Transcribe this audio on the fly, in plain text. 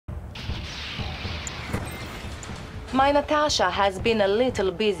My Natasha has been a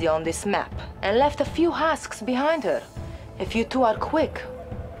little busy on this map and left a few husks behind her. If you two are quick,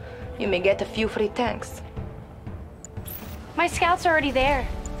 you may get a few free tanks. My scout's already there.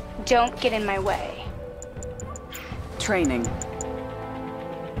 Don't get in my way. Training.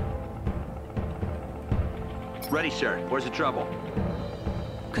 Ready, sir. Where's the trouble?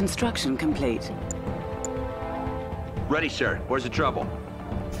 Construction complete. Ready, sir. Where's the trouble?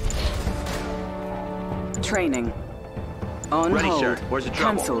 Training. On Ready, hold. sir. Where's the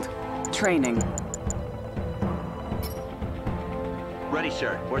trouble? Cancelled. Training. Ready,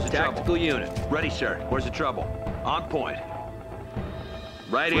 sir. Where's the Tactical trouble? unit. Ready, sir. Where's the trouble? On point.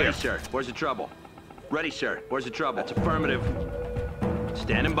 Right here. Ready, sir. Where's the trouble? Ready, sir. Where's the trouble? That's affirmative.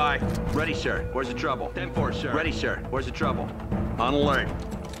 Standing by. Ready, sir. Where's the trouble? 10-4, sir. Ready, sir. Where's the trouble? On alert.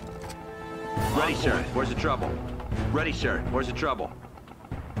 Ready, sir. Where's the trouble? Ready, sir. Where's the trouble?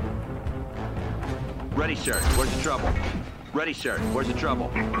 Ready, sir. Where's the trouble? Ready, sir. Where's the trouble?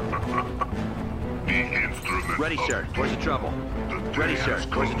 Ready, sir. Where's the trouble? Ready, sir.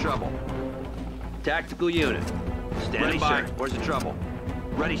 Where's the trouble? Tactical unit. Standing Ready, by. sir. Where's the trouble?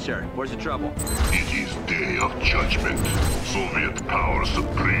 Ready, sir. Where's the trouble? It is day of judgment. Soviet power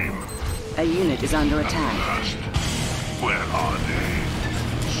supreme. A unit is under attack. Last. Where are they?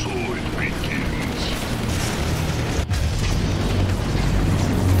 So it begins.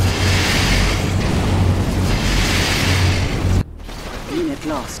 Unit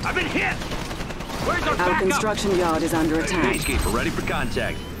lost. I've been hit! Where's our Our backup? construction yard is under attack. Peacekeeper, ready for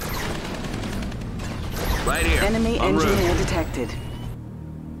contact. Right here. Enemy En route. engineer detected.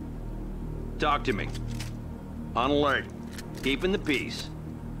 Talk to me. On alert. Keeping the peace.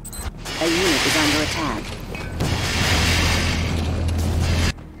 A unit is under attack.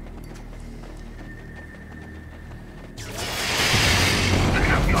 They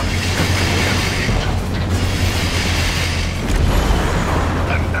have not accepted their fate.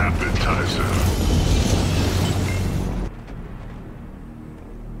 An appetizer.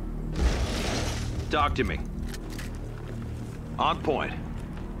 Talk to me. On point.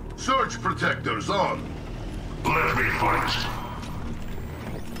 Surge protectors on. Let me fight.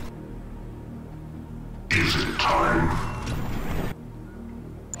 Is it time?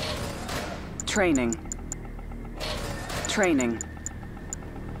 Training. Training.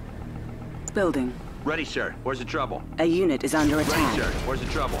 Building. Ready, sir. Where's the trouble? A unit is under Ready, attack. sir. Where's the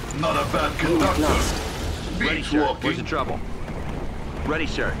trouble? Not a bad Unit conductor. lost. Ready, sir. Where's the trouble? Ready,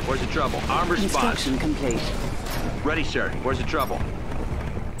 sir. Where's the trouble? Arm response. Construction complete. Ready, sir. Where's the trouble?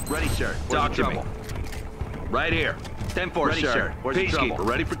 Ready, sir. Where's Talk the to me. trouble? Right here. 10-4, Ready, sir. sir. Where's the Peacekeeper, trouble?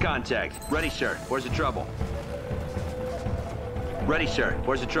 ready for contact. Ready, sir. Where's the trouble? Ready, sir.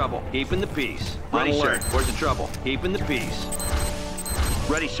 Where's the trouble? Keeping the peace. Ready, On sir. alert. Where's the trouble? Keeping the peace.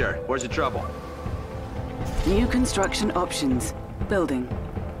 Ready, sir. Where's the trouble? New construction options. Building.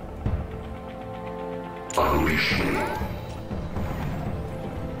 Unleash me.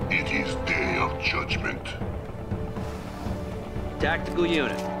 It is day of judgment. Tactical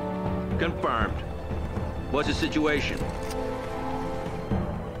unit. Confirmed. What's the situation?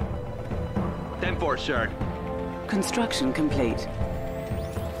 10-4, sir. Construction complete.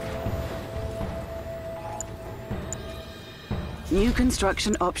 New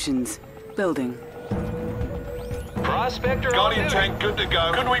construction options. Building. Prospector. Guardian tank good to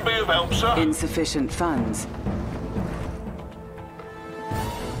go. Could we be of help, sir? Insufficient funds.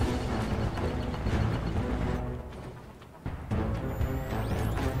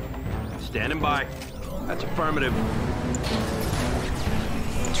 Standing by. That's affirmative.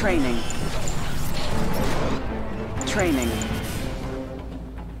 Training. Training.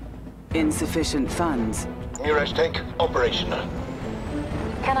 Insufficient funds. Mirage tank operational.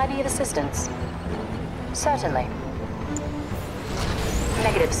 Can I be of assistance? Certainly.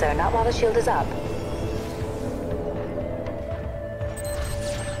 Negative, sir. Not while the shield is up.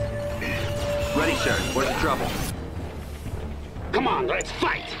 Ready, sir. Where's the trouble? Come on, let's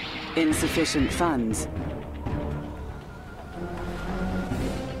fight! Insufficient funds.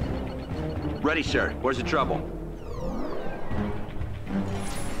 Ready, sir. Where's the trouble?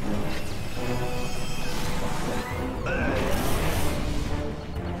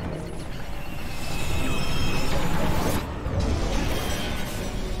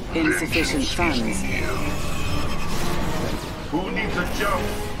 Insufficient funds. Who needs a jump?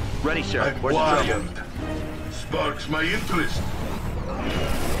 Ready, sir. Where's the trouble? Acquired. Sparks my interest.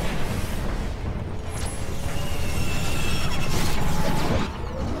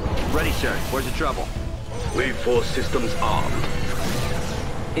 Ready, sir. Where's the trouble? Wave force systems armed.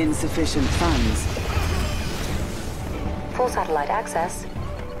 Insufficient funds. Full satellite access.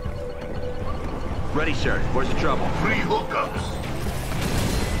 Ready, sir. Where's the trouble? 3 hookups.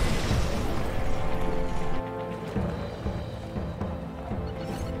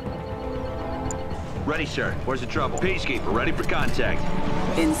 Ready, sir. Where's the trouble? Peacekeeper, ready for contact.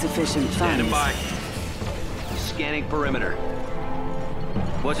 Insufficient Standing funds. by. Scanning perimeter.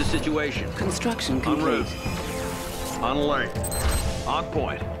 What's the situation? Construction En complete. route. On alert. On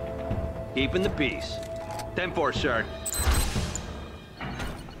point. Keeping the peace. 10-4, sir.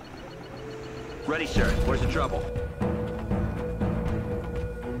 Ready, sir. Where's the trouble?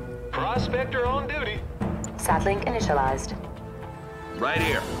 Prospector on duty. Satlink initialized. Right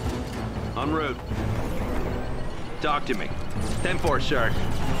here. En route. Talk to me. 10-4, sir.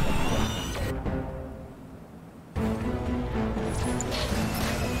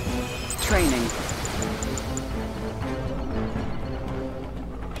 Training.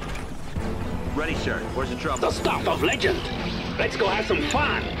 Ready, sir. Where's the trouble? The stuff of legend. Let's go have some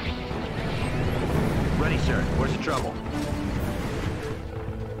fun. Ready, sir. Where's the trouble?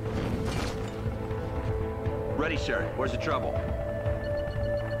 Ready, sir. Where's the trouble?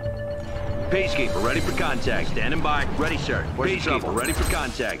 Peacekeeper, ready for contact. Standing by. Ready, sir. Where's the trouble? Ready for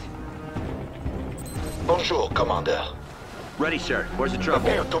contact. Bonjour, Commander. Ready, sir. Where's the trouble?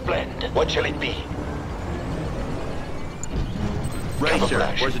 Prepare to blend. What shall it be? Ready, sir.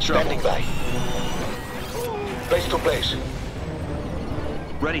 Camouflage. Where's the trouble? Standing by. Place to place.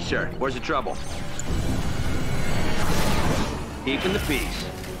 Ready, sir. Where's the trouble? Keeping the peace.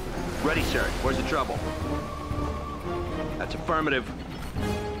 Ready, sir. Where's the trouble? That's affirmative.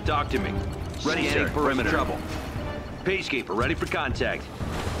 Talk to me. Ready, sir. Where's the trouble? Peacekeeper, ready for contact.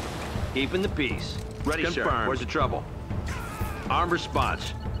 Keeping the peace. Ready, sir. Where's the trouble? Armed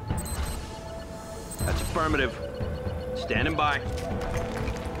response. That's affirmative. Standing by.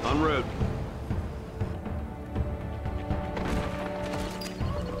 En route.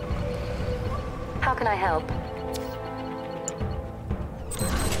 How can I help?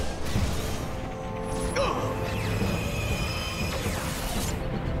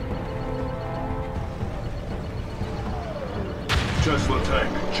 Tesla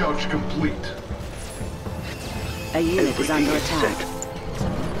tank, charge complete. A unit is under attack.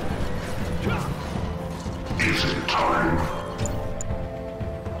 Is it time?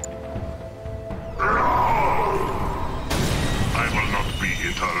 I will not be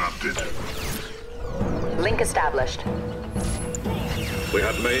interrupted. Link established. We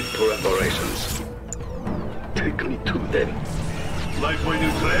have made preparations. Take me to them. Like my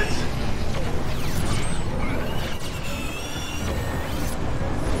new threads?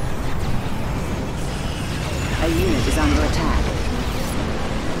 A unit is under attack.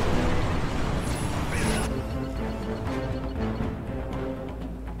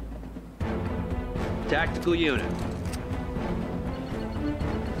 Tactical unit.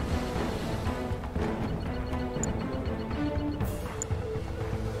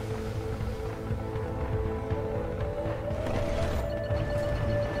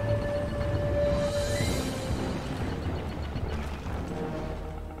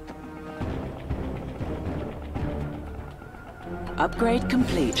 Upgrade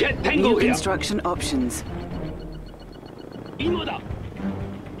complete. Jet Tango New here. construction options. Imoda.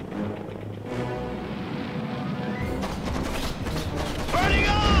 Burning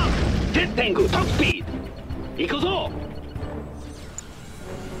up! Jet Tango, top speed. Ikuzo.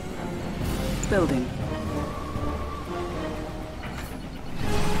 Building.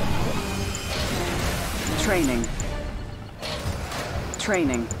 Training.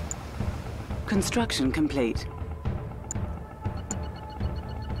 Training. Construction complete.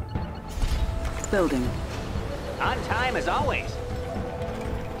 Building. On time as always.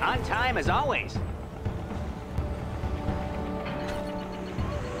 On time as always.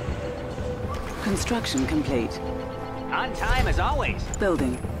 Construction complete. On time as always.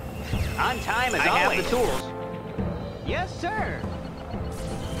 Building. On time as I always. have the tools. Yes, sir.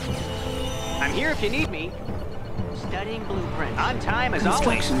 I'm here if you need me. Studying blueprints. On time as always.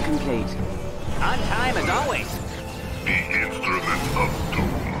 Construction complete. On time as always. The instrument of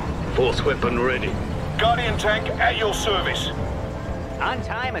doom. Force weapon ready. Guardian tank at your service. On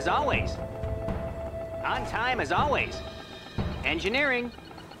time as always. On time as always. Engineering.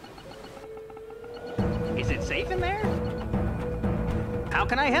 Is it safe in there? How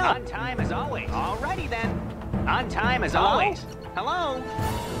can I help? On time as always. Alrighty then. On time as always. Hello?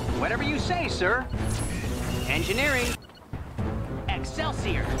 Whatever you say, sir. Engineering.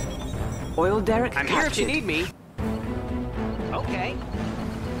 Excelsior. Oil derrick I'm captured. here if you need me. Okay.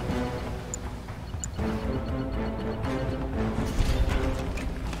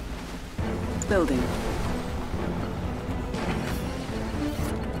 Building.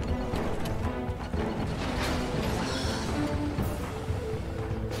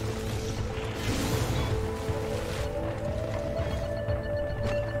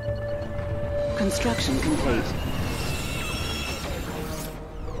 Construction complete.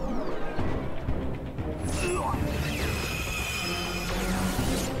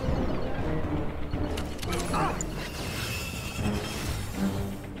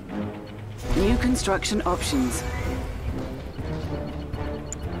 New construction options.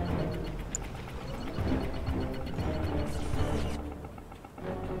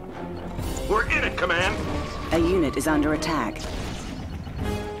 We're in it, Command. A unit is under attack.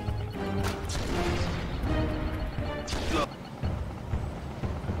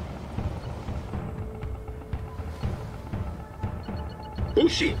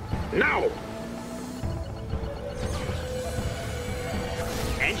 Ushi, now!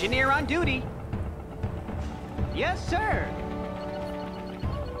 Engineer on duty. Yes, sir.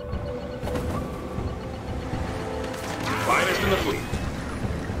 Finest in the fleet.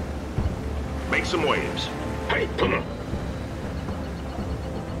 Make some waves. Hey, come on.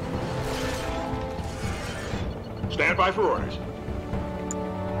 Stand by for orders.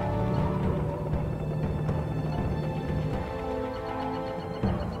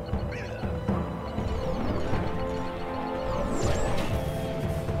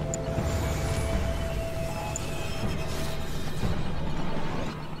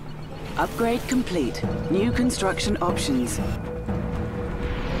 Upgrade complete. New construction options.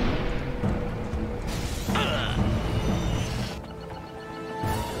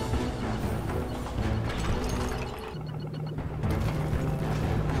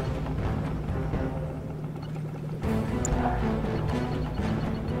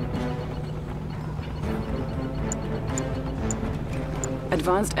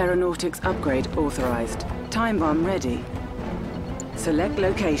 Advanced aeronautics upgrade authorized. Time bomb ready. Select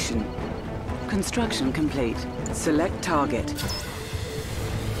location. Construction complete. Select target.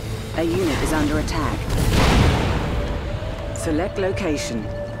 A unit is under attack. Select location.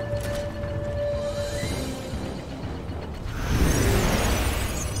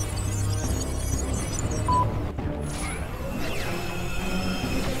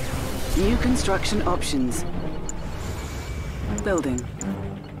 New construction options. Building.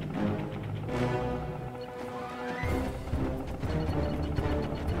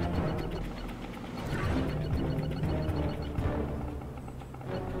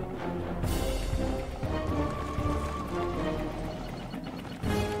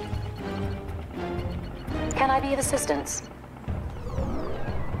 Can I be of assistance?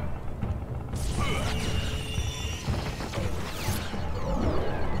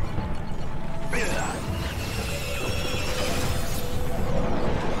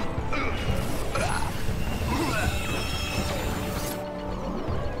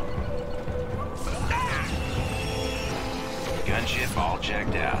 Gunship all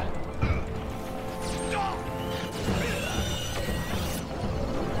checked out.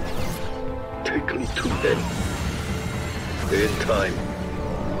 Take me to them. In time.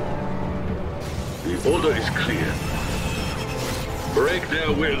 The order is clear. Break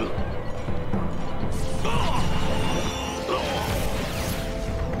their will.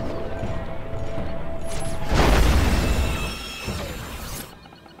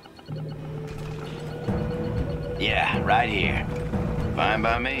 Yeah, right here. Fine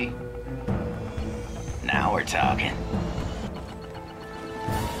by me. Now we're talking.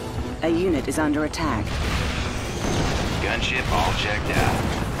 A unit is under attack. Gunship all checked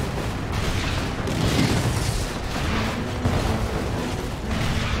out.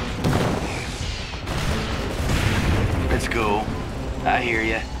 It's cool. I hear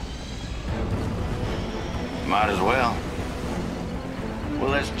ya. Might as well.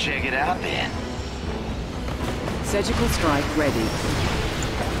 Well, let's check it out then. Surgical strike ready.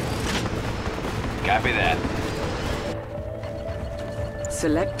 Copy that.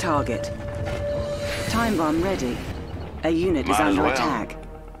 Select target. Time bomb ready. A unit is Might as under well. attack.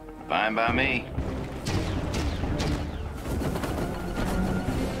 Fine by me.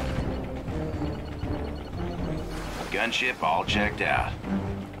 Gunship all checked out.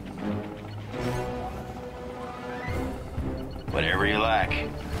 Whatever you like.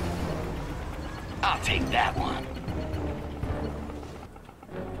 I'll take that one.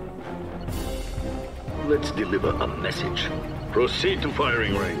 Let's deliver a message. Proceed to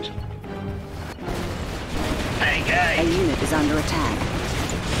firing range. Hey, A guys! unit is under attack.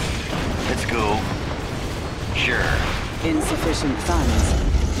 It's cool. Sure. Insufficient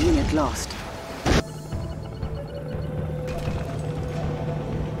funds. Unit lost.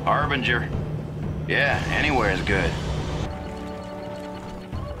 Harbinger. Yeah, anywhere is good.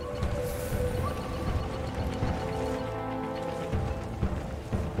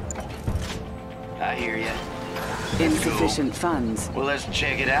 I hear ya. Insufficient funds. Well, let's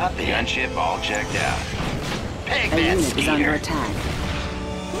check it out. The gunship all checked out. Peg A that unit is under skeeter. attack.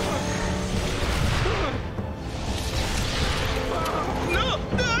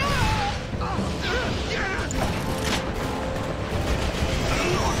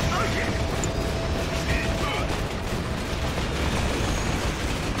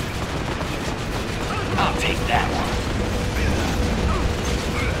 I'll take that one.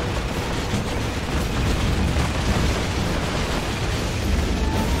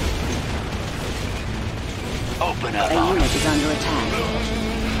 Open up A on unit him. is under attack.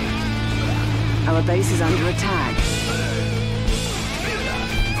 Our base is under attack.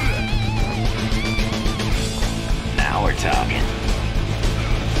 Now we're talking.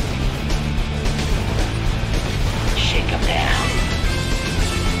 Shake him down.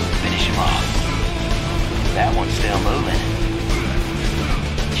 Finish him off. That one's still moving.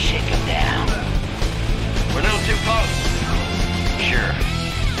 Shake him down. We're a little too close. Sure.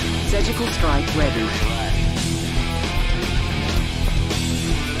 Surgical strike ready.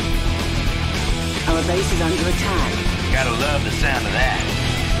 Our base is under attack. Gotta love the sound of that.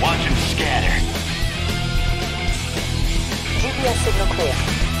 Watch him scatter. GPS signal clear.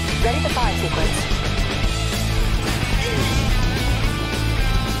 Ready for fire sequence.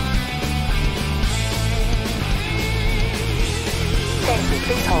 Thank you.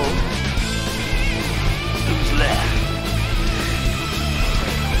 Please hold. Who's left?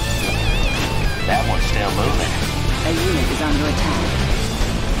 That one's still moving. A unit is under attack.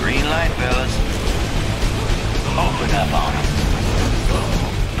 Green light, fellas. Open up on him.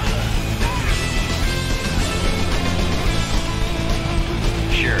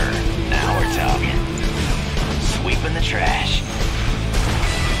 Sure, now we're talking. Sweeping the trash.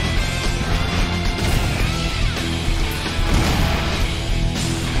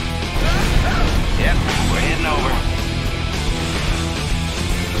 Yep, we're heading over.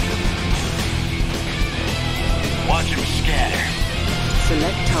 Watch him scatter.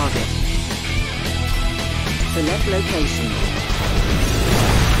 Select target. Select location.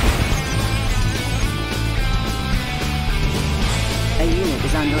 A unit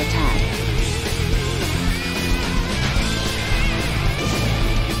is under attack.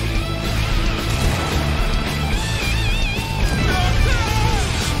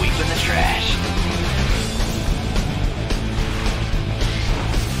 Sweeping the trash.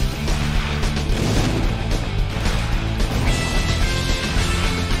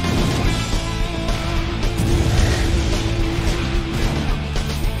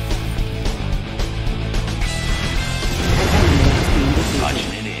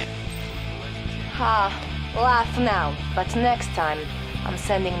 Punching it in. Laugh now, but next time, I'm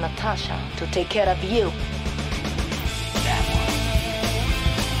sending Natasha to take care of you. That one.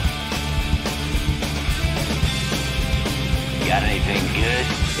 Got anything good?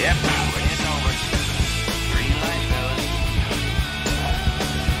 Yep, we're heading over. Green light, fellas.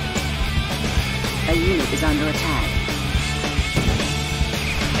 A unit is under attack.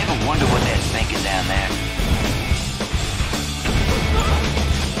 Ever wonder what that's thinking down there?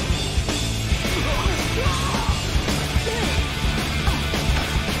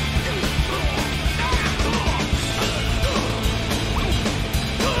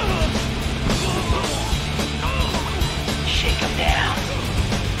 Shake him down.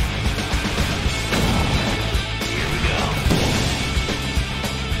 Here we go.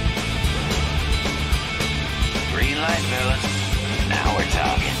 Green light, fellas. Now we're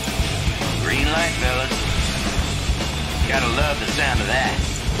talking. Green light, fellas. Gotta love the sound of that.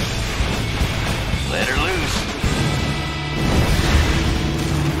 Let her loose.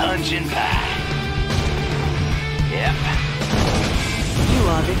 Punching pie. Yep. You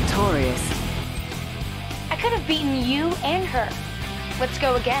are victorious. I could have beaten you and her. Let's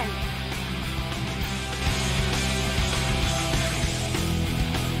go again.